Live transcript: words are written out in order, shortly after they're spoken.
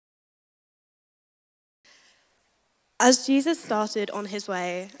As Jesus started on his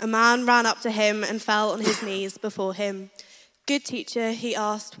way, a man ran up to him and fell on his knees before him. "Good teacher," he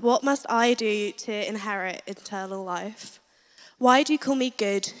asked, "what must I do to inherit eternal life?" "Why do you call me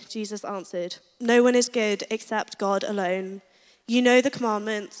good?" Jesus answered. "No one is good except God alone. You know the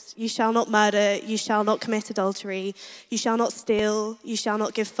commandments: you shall not murder, you shall not commit adultery, you shall not steal, you shall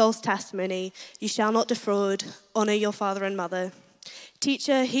not give false testimony, you shall not defraud, honor your father and mother."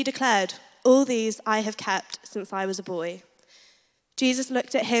 "Teacher," he declared, "all these I have kept since I was a boy." Jesus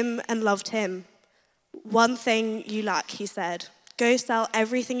looked at him and loved him. "One thing you lack," he said. "Go sell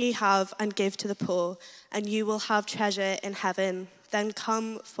everything you have and give to the poor, and you will have treasure in heaven. Then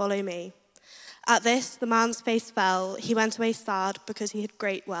come, follow me." At this, the man's face fell. He went away sad because he had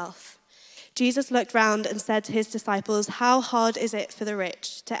great wealth. Jesus looked round and said to his disciples, "How hard is it for the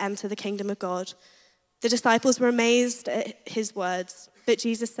rich to enter the kingdom of God?" The disciples were amazed at his words. But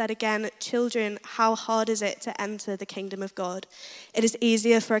Jesus said again, "Children, how hard is it to enter the kingdom of God? It is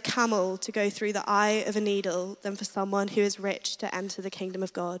easier for a camel to go through the eye of a needle than for someone who is rich to enter the kingdom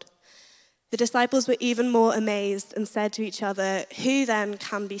of God." The disciples were even more amazed and said to each other, "Who then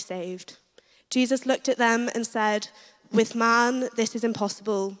can be saved?" Jesus looked at them and said, "With man this is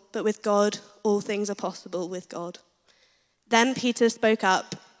impossible, but with God all things are possible with God." Then Peter spoke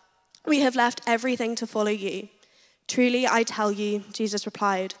up, "We have left everything to follow you." "Truly, I tell you," Jesus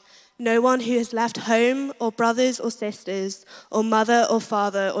replied, "no one who has left home or brothers or sisters or mother or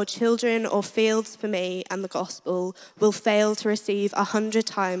father or children or fields for me and the gospel will fail to receive 100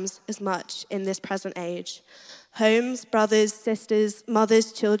 times as much in this present age. Homes, brothers, sisters,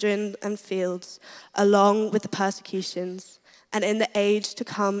 mothers, children, and fields, along with the persecutions, and in the age to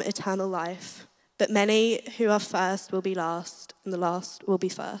come eternal life. But many who are first will be last, and the last will be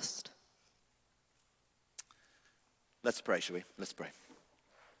first." Let's pray, shall we? Let's pray.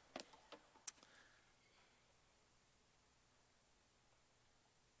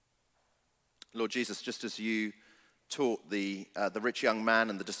 Lord Jesus, just as you taught the rich young man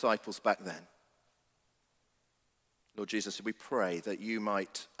and the disciples back then, Lord Jesus, we pray that you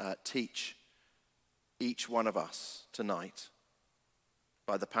might teach each one of us tonight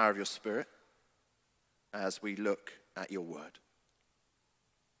by the power of your Spirit as we look at your word.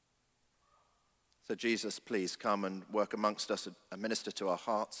 So Jesus, please come and work amongst us and minister to our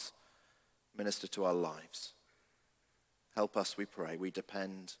hearts, minister to our lives. Help us, we pray. We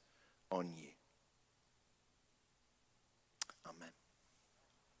depend on you. Amen.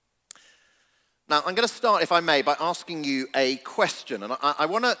 Now, I'm going to start, if I may, by asking you a question. And I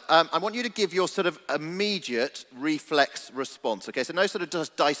want you to give your sort of immediate reflex response. Okay, so no sort of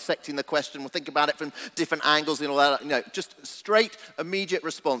just dissecting the question. We'll think about it from different angles and all that. No, just straight, immediate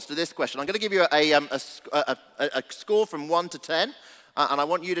response to this question. I'm going to give you a score from 1 to 10. And I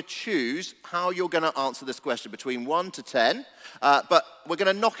want you to choose how you're going to answer this question between 1 to 10. But we're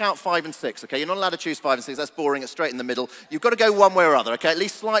going to knock out 5 and 6, okay? You're not allowed to choose 5 and 6. That's boring. It's straight in the middle. You've got to go one way or other, okay? At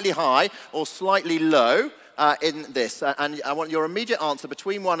least slightly high or slightly low in this. And I want your immediate answer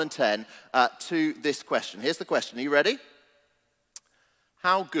between 1 and 10 to this question. Here's the question. Are you ready?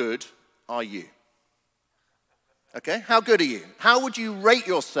 How good are you? Okay? How good are you? How would you rate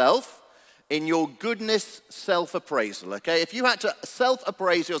yourself in your goodness self-appraisal, okay? If you had to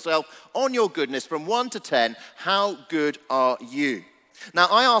self-appraise yourself on your goodness from 1 to 10, how good are you? Now,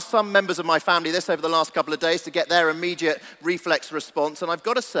 I asked some members of my family this over the last couple of days to get their immediate reflex response, and I've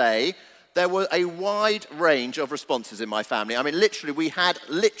got to say, there were a wide range of responses in my family. I mean, we had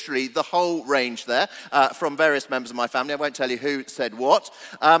the whole range there from various members of my family. I won't tell you who said what,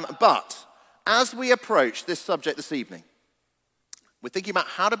 but as we approach this subject this evening, we're thinking about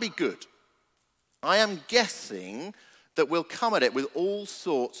how to be good. I am guessing that we'll come at it with all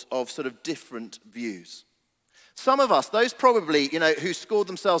sorts of sort of different views. Some of us, those probably, who scored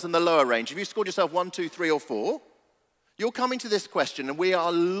themselves in the lower range, if you scored yourself 1, 2, 3, or 4, you're coming to this question and we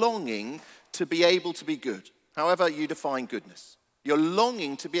are longing to be able to be good, however you define goodness. You're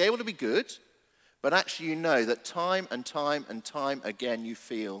longing to be able to be good, but actually you know that time and time and time again you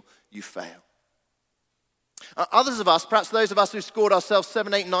feel you fail. Others of us, perhaps those of us who scored ourselves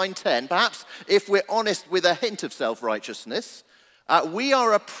 7, 8, 9, 10, perhaps if we're honest with a hint of self-righteousness, we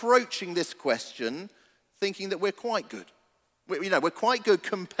are approaching this question thinking that we're quite good. We're quite good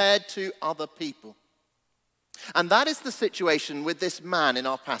compared to other people. And that is the situation with this man in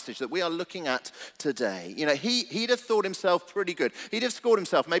our passage that we are looking at today. He'd have thought himself pretty good. He'd have scored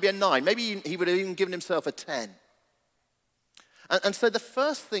himself maybe a 9. Maybe he would have even given himself a 10. And so the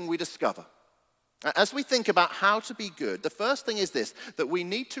first thing we discover, as we think about how to be good, the first thing is this, that we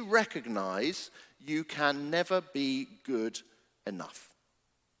need to recognize you can never be good enough.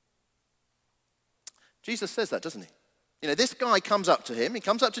 Jesus says that, doesn't he? You know, this guy comes up to him, he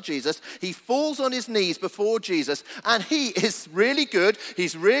comes up to Jesus, he falls on his knees before Jesus, and he is really good,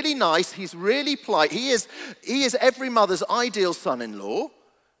 he's really nice, he's really polite. He is every mother's ideal son-in-law,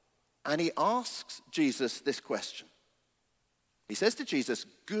 and he asks Jesus this question. He says to Jesus,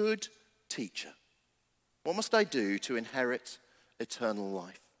 "Good teacher, what must I do to inherit eternal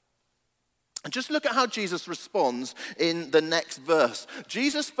life?" And just look at how Jesus responds in the next verse.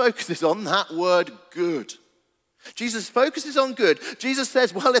 Jesus focuses on that word good. Jesus focuses on good. Jesus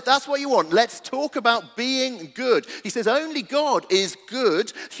says, well, if that's what you want, let's talk about being good. He says, only God is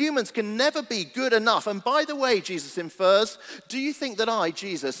good. Humans can never be good enough. And by the way, Jesus infers, do you think that I,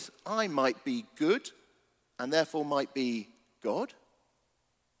 Jesus, I might be good and therefore might be God?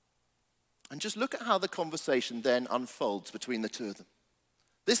 And just look at how the conversation then unfolds between the two of them.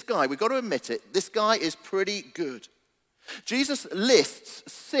 This guy, we've got to admit it, this guy is pretty good. Jesus lists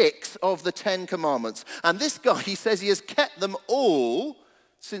 6 of the 10 commandments. And this guy, he says he has kept them all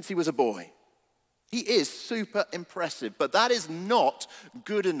since he was a boy. He is super impressive, but that is not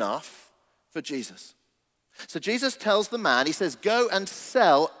good enough for Jesus. So Jesus tells the man, he says, go and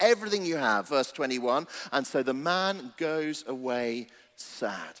sell everything you have, verse 21. And so the man goes away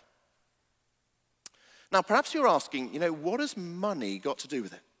sad. Now, perhaps you're asking, what has money got to do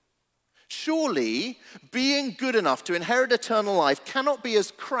with it? Surely, being good enough to inherit eternal life cannot be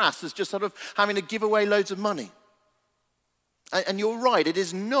as crass as just sort of having to give away loads of money. And you're right, it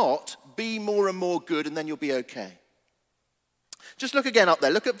is not be more and more good and then you'll be okay. Just look again up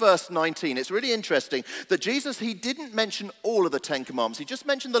there. Look at verse 19. It's really interesting that Jesus, he didn't mention all of the 10 commandments. He just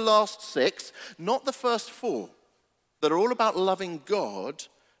mentioned the last 6, not the first 4, that are all about loving God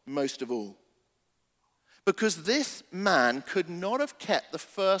most of all. Because this man could not have kept the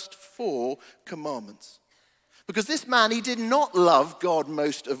first 4 commandments. Because this man, he did not love God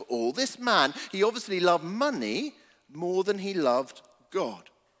most of all. This man, he obviously loved money more than he loved God.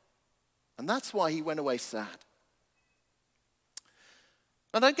 And that's why he went away sad.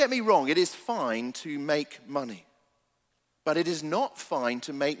 Now, don't get me wrong, it is fine to make money. But it is not fine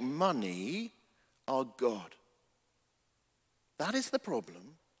to make money our God. That is the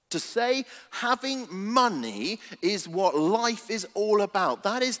problem. To say having money is what life is all about.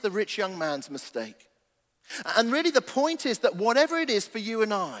 That is the rich young man's mistake. And really the point is that whatever it is for you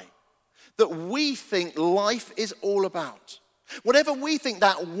and I, that we think life is all about, whatever we think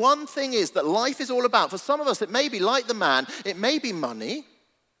that one thing is that life is all about, for some of us it may be like the man, it may be money,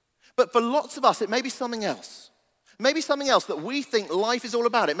 but for lots of us it may be something else. Maybe something else that we think life is all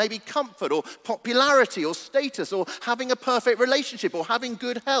about. It may be comfort or popularity or status or having a perfect relationship or having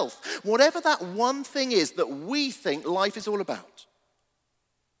good health. Whatever that one thing is that we think life is all about.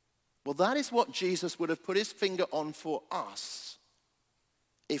 Well, that is what Jesus would have put his finger on for us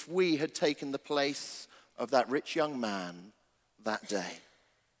if we had taken the place of that rich young man that day.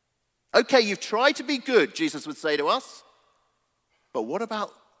 Okay, you've tried to be good, Jesus would say to us, but what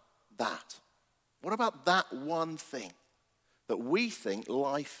about that? What about that one thing that we think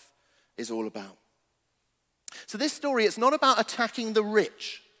life is all about? So this story, it's not about attacking the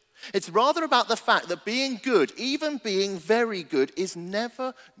rich. It's rather about the fact that being good, even being very good, is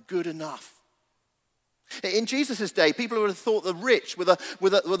never good enough. In Jesus' day, people would have thought the rich were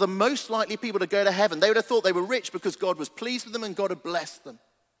the most likely people to go to heaven. They would have thought they were rich because God was pleased with them and God had blessed them.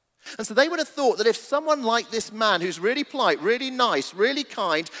 And so they would have thought that if someone like this man who's really polite, really nice, really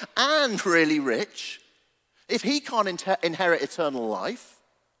kind, and really rich, if he can't inherit eternal life,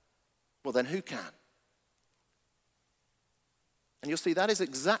 well then who can? And you'll see that is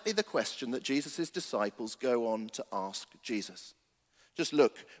exactly the question that Jesus' disciples go on to ask Jesus. Just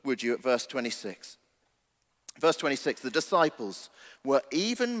look, would you, at verse 26. Verse 26, the disciples were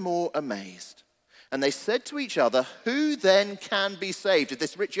even more amazed. And they said to each other, who then can be saved if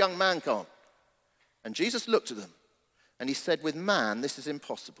this rich young man can't? And Jesus looked at them and he said, with man this is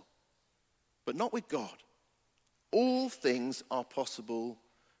impossible, but not with God. All things are possible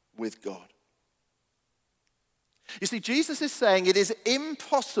with God. You see, Jesus is saying it is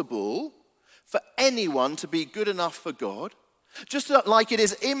impossible for anyone to be good enough for God, just like it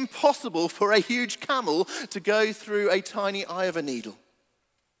is impossible for a huge camel to go through a tiny eye of a needle.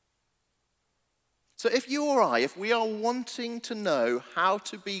 So if you or I, if we are wanting to know how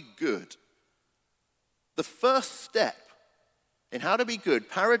to be good, the first step in how to be good,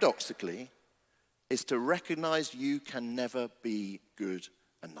 paradoxically, is to recognize you can never be good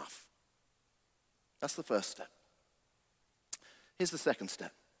enough. That's the first step. Here's the second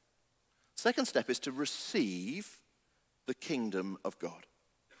step. Second step is to receive the kingdom of God.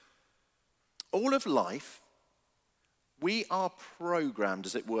 All of life, we are programmed,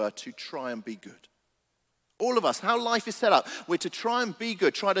 as it were, to try and be good. All of us, how life is set up. We're to try and be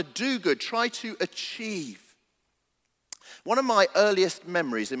good, try to do good, try to achieve. One of my earliest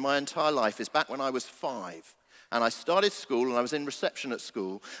memories in my entire life is back when I was 5. And I started school, and I was in reception at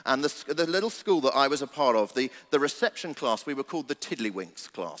school. And the little school that I was a part of, the reception class, we were called the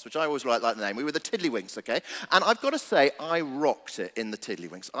Tiddlywinks class, which I always like the name. We were the Tiddlywinks, okay? And I've got to say, I rocked it in the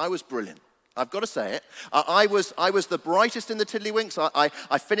Tiddlywinks. I was brilliant. I've got to say it. I was the brightest in the Tiddlywinks.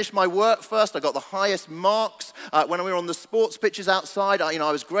 I finished my work first. I got the highest marks. When we were on the sports pitches outside,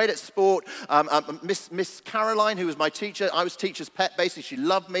 I was great at sport. Miss Caroline, who was my teacher, I was teacher's pet, basically. She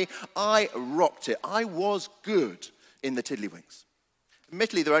loved me. I rocked it. I was good in the Tiddlywinks.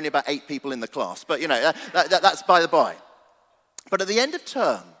 Admittedly, there were only about 8 people in the class, but, that's by the by. But at the end of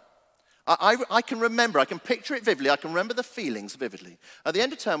term, I can remember, I can picture it vividly, I can remember the feelings vividly. At the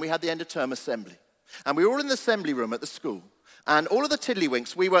end of term, we had the end of term assembly. And we were all in the assembly room at the school. And all of the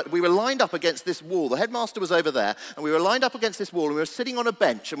Tiddlywinks, we were lined up against this wall. The headmaster was over there, and we were lined up against this wall, and we were sitting on a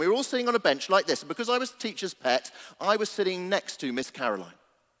bench. And we were all sitting on a bench like this. And because I was teacher's pet, I was sitting next to Miss Caroline.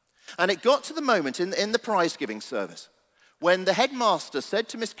 And it got to the moment in the prize-giving service when the headmaster said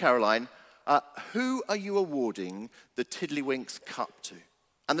to Miss Caroline, who are you awarding the Tiddlywinks Cup to?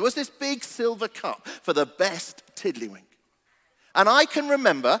 And there was this big silver cup for the best Tiddlywink. And I can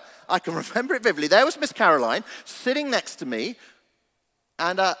remember it vividly. There was Miss Caroline sitting next to me.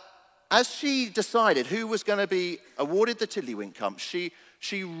 And as she decided who was going to be awarded the Tiddlywink Cup, she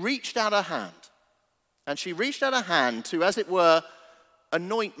reached out her hand. And she reached out her hand to, as it were,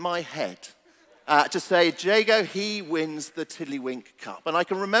 anoint my head. To say, Jago, he wins the Tiddlywink Cup. And I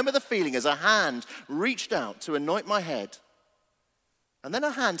can remember the feeling as her hand reached out to anoint my head. And then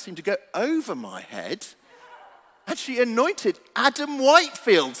her hand seemed to go over my head, and she anointed Adam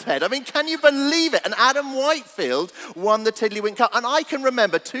Whitefield's head. I mean, can you believe it? And Adam Whitefield won the Tiddlywink Cup. And I can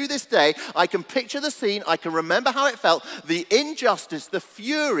remember, to this day, I can picture the scene, I can remember how it felt, the injustice, the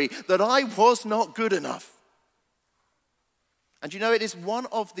fury that I was not good enough. And it is one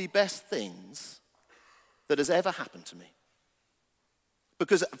of the best things that has ever happened to me.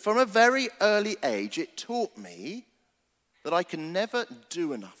 Because from a very early age, it taught me that I can never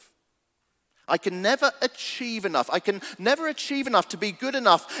do enough. I can never achieve enough. I can never achieve enough to be good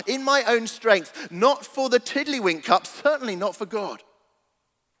enough in my own strength, not for the Tiddlywink Cup, certainly not for God.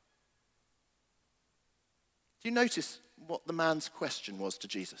 Do you notice what the man's question was to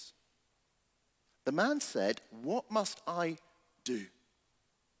Jesus? The man said, what must I do?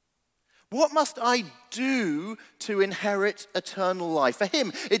 What must I do to inherit eternal life? For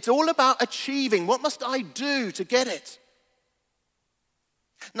him, it's all about achieving. What must I do to get it?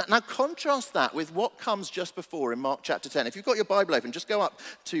 Now contrast that with what comes just before in Mark chapter 10. If you've got your Bible open, just go up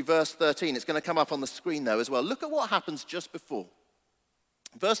to verse 13. It's going to come up on the screen though as well. Look at what happens just before.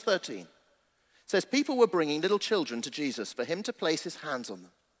 Verse 13 says, people were bringing little children to Jesus for him to place his hands on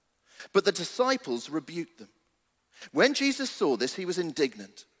them. But the disciples rebuked them. When Jesus saw this, he was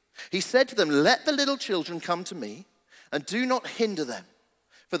indignant. He said to them, let the little children come to me and do not hinder them,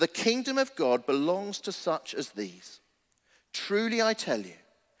 for the kingdom of God belongs to such as these. Truly I tell you,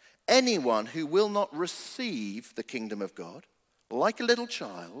 anyone who will not receive the kingdom of God, like a little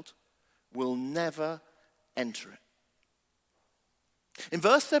child, will never enter it. In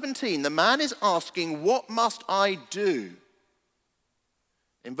verse 17, the man is asking, what must I do?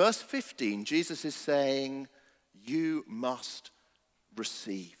 In verse 15, Jesus is saying, you must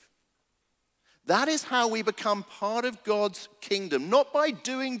receive. That is how we become part of God's kingdom, not by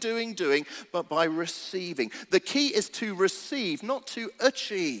doing, but by receiving. The key is to receive, not to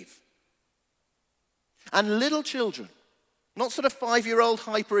achieve. And little children, not sort of 5-year-old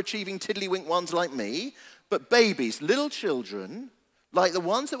hyper-achieving tiddlywink ones like me, but babies, little children, like the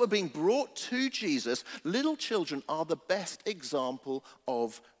ones that were being brought to Jesus, little children are the best example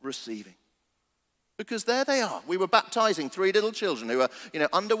of receiving. Because there they are. We were baptizing 3 little children who were,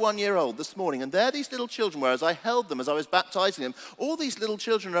 under 1 year old this morning. And there these little children were, as I held them, as I was baptizing them, all these little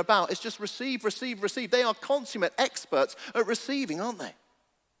children are about is just receive, receive, receive. They are consummate experts at receiving, aren't they?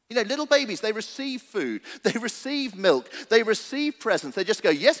 Little babies, they receive food. They receive milk. They receive presents. They just go,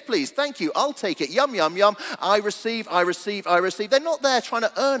 yes, please, thank you, I'll take it. Yum, yum, yum. I receive, I receive, I receive. They're not there trying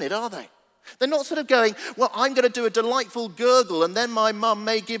to earn it, are they? They're not sort of going, well, I'm going to do a delightful gurgle and then my mum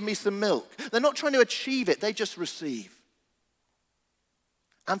may give me some milk. They're not trying to achieve it. They just receive.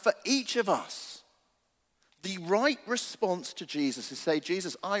 And for each of us, the right response to Jesus is say,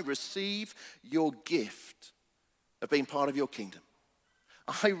 Jesus, I receive your gift of being part of your kingdom.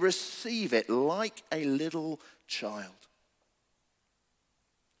 I receive it like a little child.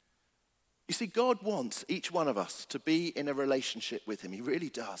 You see, God wants each one of us to be in a relationship with him. He really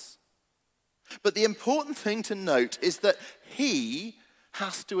does. But the important thing to note is that he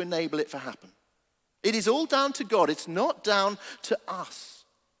has to enable it to happen. It is all down to God. It's not down to us.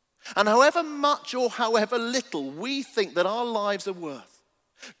 And however much or however little we think that our lives are worth,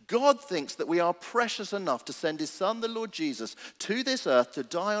 God thinks that we are precious enough to send his son, the Lord Jesus, to this earth to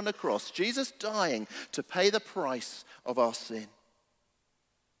die on a cross. Jesus dying to pay the price of our sin.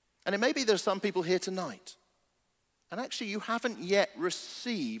 And it may be there are some people here tonight, and actually you haven't yet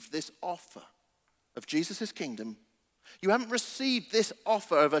received this offer of Jesus' kingdom. You haven't received this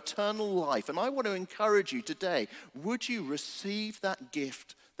offer of eternal life. And I want to encourage you today, would you receive that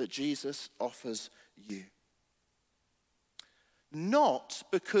gift that Jesus offers you? Not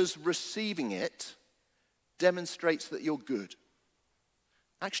because receiving it demonstrates that you're good.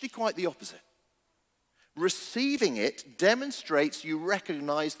 Actually, quite the opposite. Receiving it demonstrates you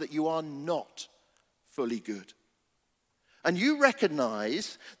recognize that you are not fully good. And you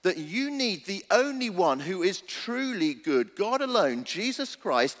recognize that you need the only one who is truly good, God alone, Jesus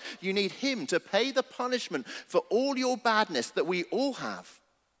Christ. You need him to pay the punishment for all your badness that we all have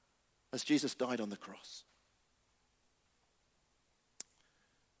as Jesus died on the cross.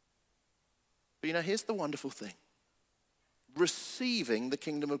 But here's the wonderful thing. Receiving the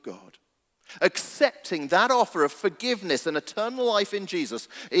kingdom of God, accepting that offer of forgiveness and eternal life in Jesus,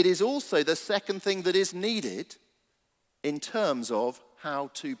 it is also the second thing that is needed in terms of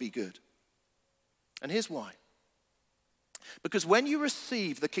how to be good. And here's why. Because when you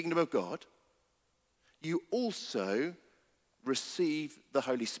receive the kingdom of God, you also receive the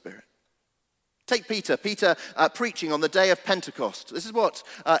Holy Spirit. Take Peter preaching on the day of Pentecost. This is what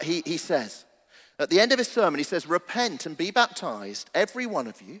he says. At the end of his sermon, he says, "Repent and be baptized, every one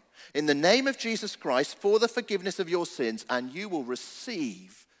of you, in the name of Jesus Christ for the forgiveness of your sins, and you will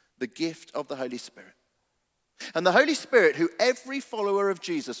receive the gift of the Holy Spirit." And the Holy Spirit, who every follower of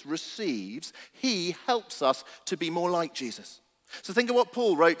Jesus receives, he helps us to be more like Jesus. So think of what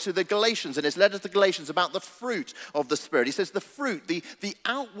Paul wrote to the Galatians in his letter to the Galatians about the fruit of the Spirit. He says the fruit, the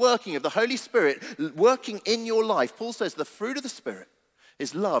outworking of the Holy Spirit working in your life. Paul says the fruit of the Spirit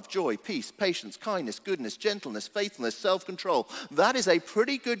is love, joy, peace, patience, kindness, goodness, gentleness, faithfulness, self-control. That is a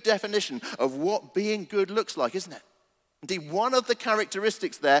pretty good definition of what being good looks like, isn't it? Indeed, one of the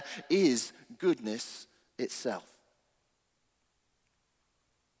characteristics there is goodness itself.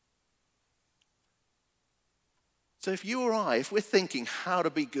 So if you or I, if we're thinking how to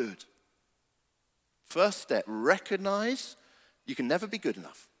be good, first step, recognize you can never be good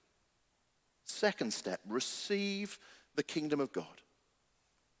enough. Second step, receive the kingdom of God.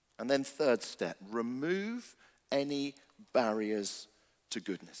 And then third step, remove any barriers to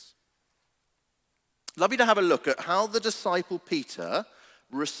goodness. I'd love you to have a look at how the disciple Peter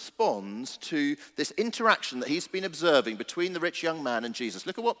responds to this interaction that he's been observing between the rich young man and Jesus.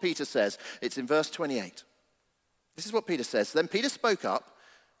 Look at what Peter says. It's in verse 28. This is what Peter says. Then Peter spoke up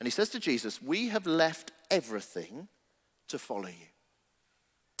and he says to Jesus, "We have left everything to follow you."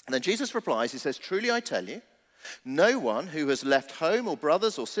 And then Jesus replies, he says, "Truly I tell you, no one who has left home or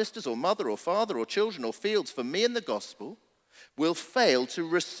brothers or sisters or mother or father or children or fields for me and the gospel will fail to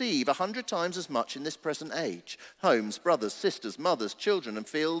receive 100 times as much in this present age. Homes, brothers, sisters, mothers, children, and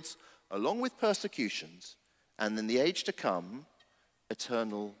fields, along with persecutions, and in the age to come,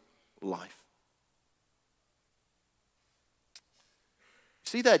 eternal life."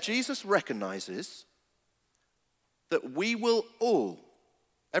 See there, Jesus recognizes that we will all,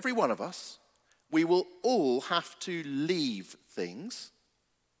 every one of us, we will all have to leave things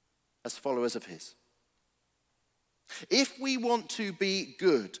as followers of his. If we want to be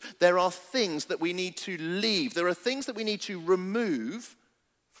good, there are things that we need to leave. There are things that we need to remove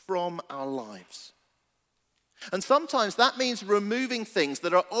from our lives. And sometimes that means removing things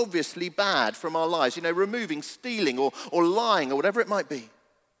that are obviously bad from our lives. Removing stealing or lying or whatever it might be.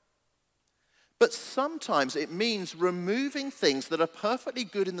 But sometimes it means removing things that are perfectly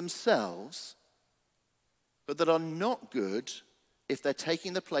good in themselves, but that are not good if they're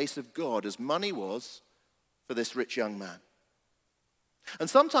taking the place of God, as money was for this rich young man. And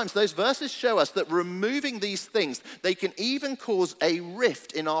sometimes those verses show us that removing these things, they can even cause a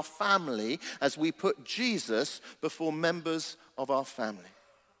rift in our family as we put Jesus before members of our family.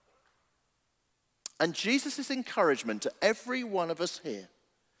 And Jesus' encouragement to every one of us here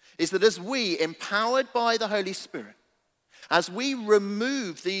is that as we, empowered by the Holy Spirit, as we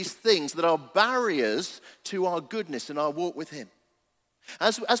remove these things that are barriers to our goodness and our walk with him,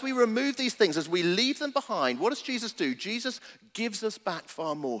 as we remove these things, as we leave them behind, what does Jesus do? Jesus gives us back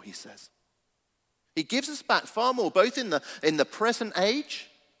far more, he says. He gives us back far more, both in the present age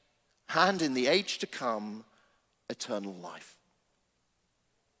and in the age to come, eternal life.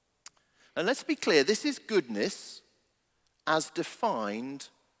 And let's be clear, this is goodness as defined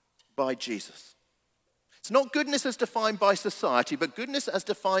by Jesus. It's not goodness as defined by society, but goodness as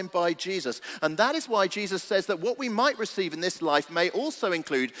defined by Jesus. And that is why Jesus says that what we might receive in this life may also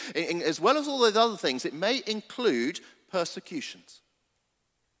include, as well as all those other things, it may include persecutions.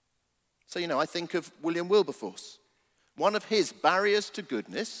 So, I think of William Wilberforce. One of his barriers to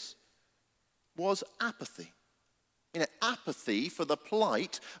goodness was apathy. Apathy for the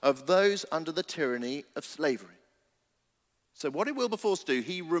plight of those under the tyranny of slavery. So what did Wilberforce do?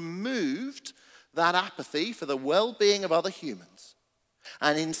 He removed that apathy for the well-being of other humans.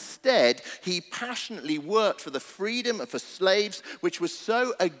 And instead, he passionately worked for the freedom for slaves, which was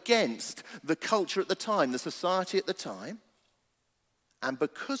so against the culture at the time, the society at the time. And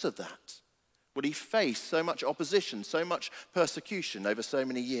because of that, he faced so much opposition, so much persecution over so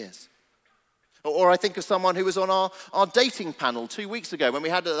many years. Or I think of someone who was on our dating panel 2 weeks ago when we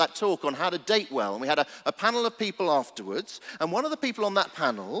had that talk on how to date well. And we had a panel of people afterwards. And one of the people on that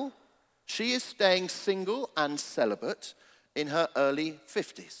panel, she is staying single and celibate in her early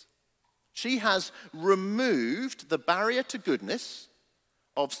 50s. She has removed the barrier to goodness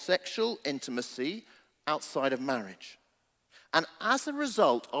of sexual intimacy outside of marriage. And as a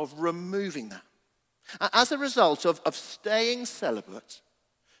result of removing that, as a result of staying celibate,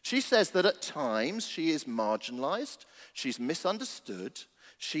 she says that at times she is marginalized, she's misunderstood,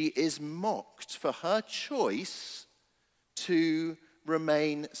 she is mocked for her choice to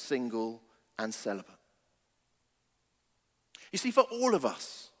remain single and celibate. You see, for all of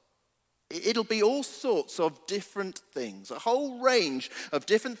us, it'll be all sorts of different things, a whole range of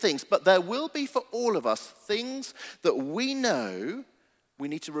different things, but there will be for all of us things that we know we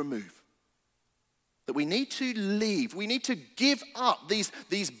need to remove. That we need to leave, we need to give up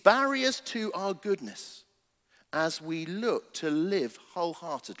these barriers to our goodness as we look to live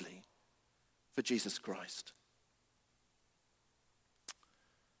wholeheartedly for Jesus Christ.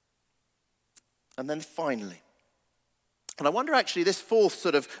 And then finally, and I wonder actually this fourth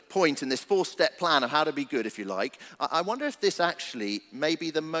sort of point in this four-step plan of how to be good, if you like, I wonder if this actually may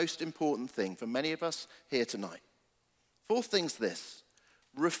be the most important thing for many of us here tonight. Fourth thing's this: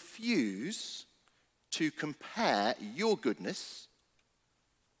 refuse to compare your goodness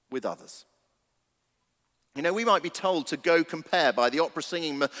with others. We might be told to go compare by the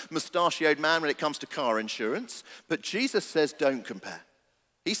opera-singing mustachioed man when it comes to car insurance, but Jesus says don't compare.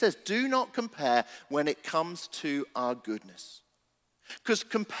 He says do not compare when it comes to our goodness. Because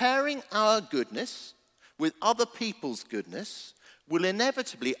comparing our goodness with other people's goodness will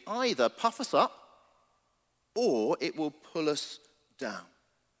inevitably either puff us up or it will pull us down.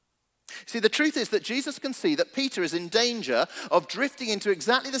 See, the truth is that Jesus can see that Peter is in danger of drifting into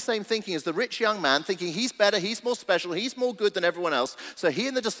exactly the same thinking as the rich young man, thinking he's better, he's more special, he's more good than everyone else, so he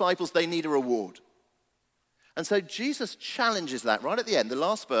and the disciples, they need a reward. And so Jesus challenges that right at the end, the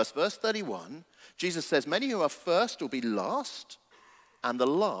last verse, verse 31. Jesus says, many who are first will be last, and the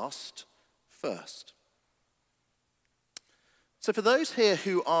last first. So for those here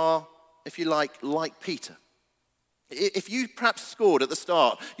who are, if you like Peter, if you perhaps scored at the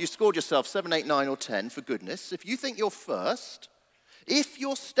start, you scored yourself 7, 8, 9, or 10 for goodness. If you think you're first, if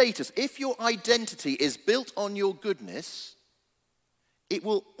your status, if your identity is built on your goodness, it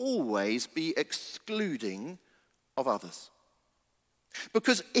will always be excluding of others.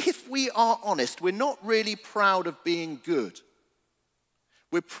 Because if we are honest, we're not really proud of being good.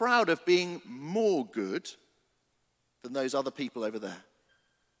 We're proud of being more good than those other people over there.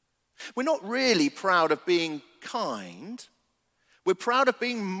 We're not really proud of being kind. We're proud of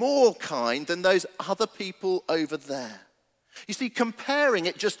being more kind than those other people over there. You see, comparing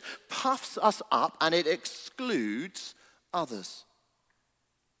it just puffs us up and it excludes others.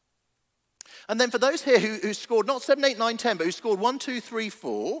 And then for those here who scored not 7, 8, 9, 10, but who scored 1, 2, 3,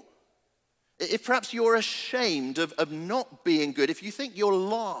 4, if perhaps you're ashamed of not being good, if you think you're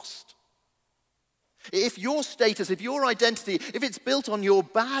lost, if your status, if your identity, if it's built on your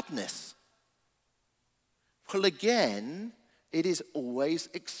badness, well, again, it is always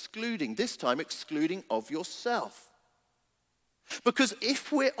excluding, this time excluding of yourself. Because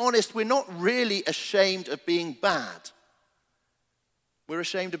if we're honest, we're not really ashamed of being bad. We're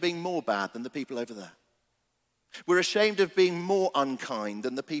ashamed of being more bad than the people over there. We're ashamed of being more unkind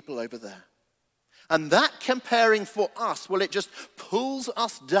than the people over there. And that comparing for us, well, it just pulls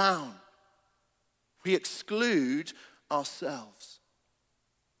us down. We exclude ourselves.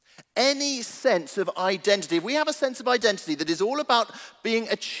 Any sense of identity, if we have a sense of identity that is all about being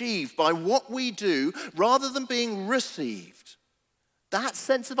achieved by what we do rather than being received, that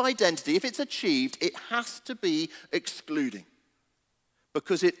sense of identity, if it's achieved, it has to be excluding.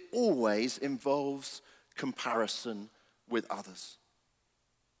 because it always involves comparison with others.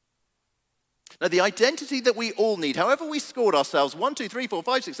 Now, the identity that we all need, however we scored ourselves, 1, 2, 3, 4,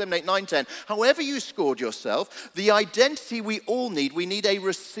 5, 6, 7, 8, 9, 10, however you scored yourself, the identity we all need, we need a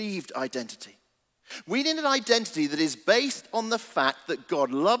received identity. We need an identity that is based on the fact that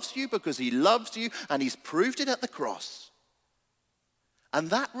God loves you because he loves you and he's proved it at the cross. And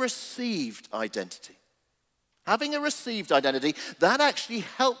that received identity, having a received identity, that actually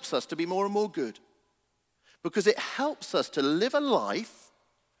helps us to be more and more good. Because it helps us to live a life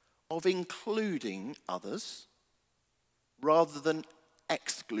of including others rather than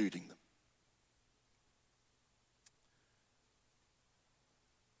excluding them.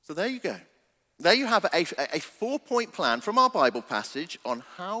 So there you go. There you have a 4-point plan from our Bible passage on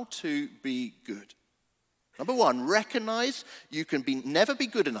how to be good. Number 1, recognize you can never be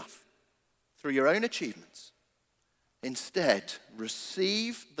good enough through your own achievements. Instead,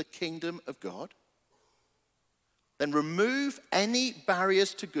 receive the kingdom of God. Then remove any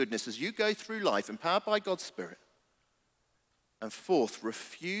barriers to goodness as you go through life, empowered by God's Spirit. And 4th,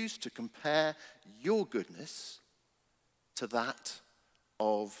 refuse to compare your goodness to that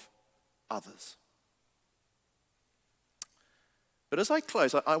of others. But as I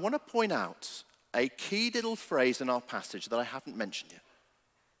close, I want to point out a key little phrase in our passage that I haven't mentioned yet.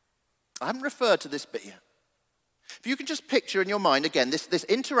 I haven't referred to this bit yet. If you can just picture in your mind, again, this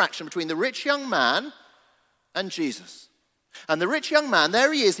interaction between the rich young man and Jesus. And the rich young man,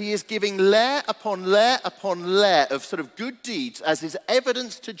 there he is giving layer upon layer upon layer of sort of good deeds as his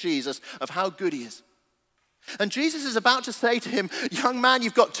evidence to Jesus of how good he is. And Jesus is about to say to him, young man,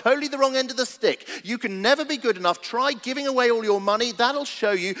 you've got totally the wrong end of the stick. You can never be good enough. Try giving away all your money. That'll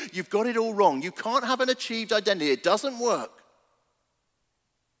show you you've got it all wrong. You can't have an achieved identity. It doesn't work.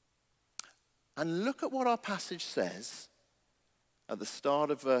 And look at what our passage says at the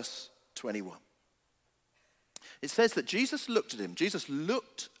start of verse 21. It says that Jesus looked at him. Jesus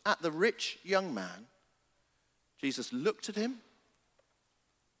looked at the rich young man. Jesus looked at him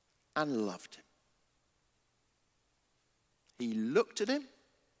and loved him. He looked at him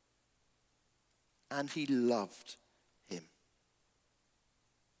and he loved him.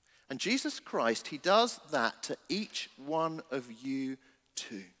 And Jesus Christ, he does that to each one of you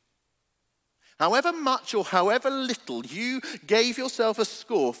too. However much or however little you gave yourself a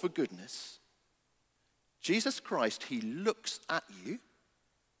score for goodness, Jesus Christ, he looks at you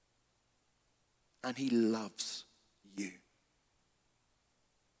and he loves you.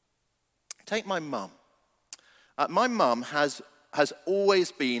 Take my mum. My mum has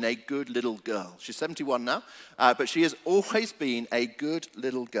always been a good little girl. She's 71 now, but she has always been a good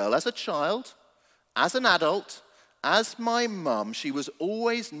little girl. As a child, as an adult, as my mum, she was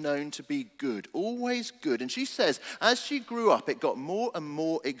always known to be good, always good. And she says, as she grew up, it got more and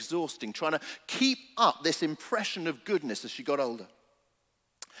more exhausting, trying to keep up this impression of goodness as she got older.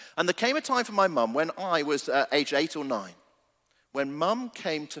 And there came a time for my mum when I was age 8 or 9, when mum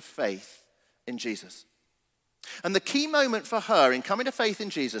came to faith in Jesus. And the key moment for her in coming to faith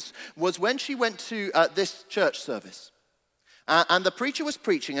in Jesus was when she went to this church service. And the preacher was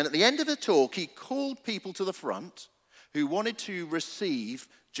preaching, and at the end of the talk, he called people to the front who wanted to receive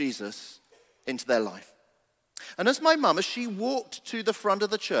Jesus into their life. And as my mum, as she walked to the front of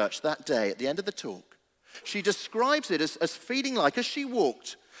the church that day at the end of the talk, she describes it as feeling like, as she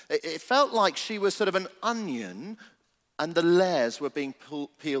walked, it felt like she was sort of an onion and the layers were being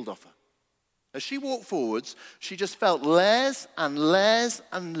peeled off her. As she walked forwards, she just felt layers and layers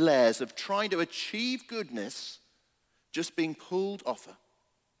and layers of trying to achieve goodness just being pulled off her.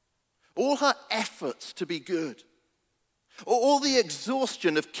 All her efforts to be good, all the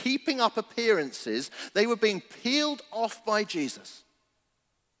exhaustion of keeping up appearances, they were being peeled off by Jesus.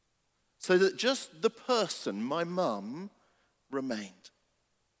 So that just the person, my mum, remained.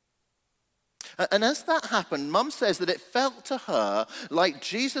 And as that happened, Mum says that it felt to her like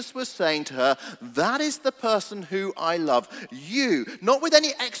Jesus was saying to her, that is the person who I love. You, not with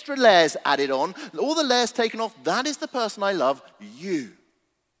any extra layers added on, all the layers taken off, that is the person I love, you.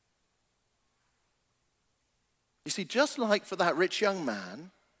 You see, just like for that rich young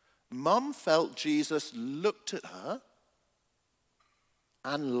man, Mum felt Jesus looked at her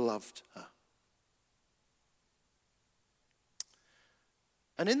and loved her.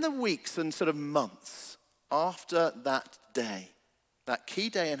 And in the weeks and sort of months after that day, that key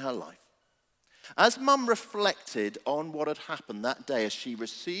day in her life, as Mum reflected on what had happened that day as she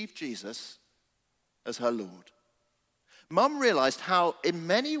received Jesus as her Lord, Mum realized how in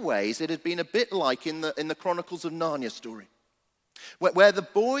many ways it had been a bit like in the Chronicles of Narnia story, where the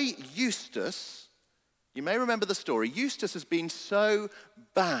boy Eustace You may remember the story. Eustace has been so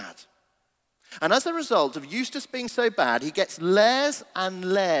bad. And as a result of Eustace being so bad, he gets layers and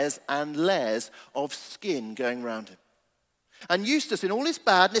layers and layers of skin going around him. And Eustace, in all his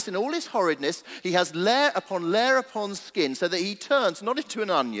badness, in all his horridness, he has layer upon skin, so that he turns not into an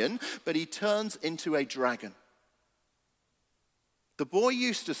onion, but he turns into a dragon. The boy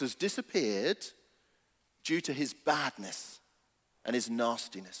Eustace has disappeared due to his badness and his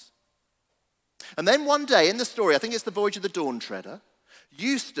nastiness. And then one day in the story, I think it's the Voyage of the Dawn Treader,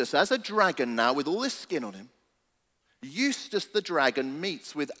 Eustace, as a dragon now with all this skin on him, Eustace the dragon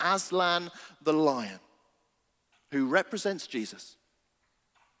meets with Aslan the lion, who represents Jesus.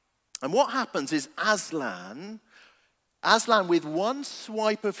 And what happens is Aslan, with one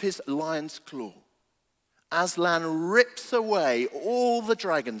swipe of his lion's claw, Aslan rips away all the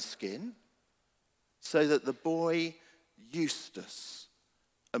dragon skin so that the boy Eustace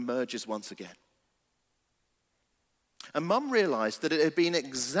emerges once again. And Mum realized that it had been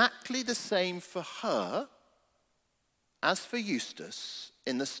exactly the same for her as for Eustace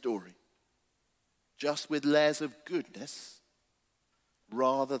in the story, just with layers of goodness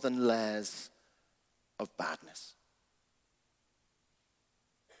rather than layers of badness.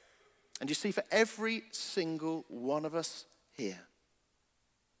 And you see, for every single one of us here,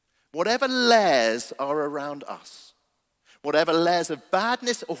 whatever layers are around us, whatever layers of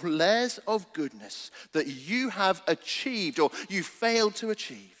badness or layers of goodness that you have achieved or you failed to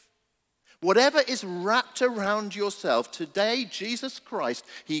achieve, whatever is wrapped around yourself, today, Jesus Christ,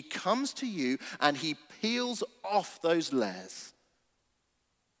 he comes to you and he peels off those layers.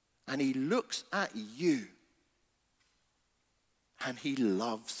 And he looks at you and he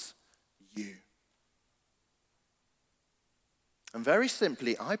loves you. And very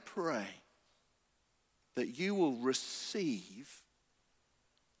simply, I pray that you will receive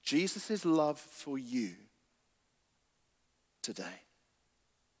Jesus' love for you today.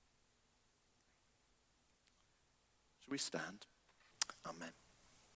 Shall we stand? Amen.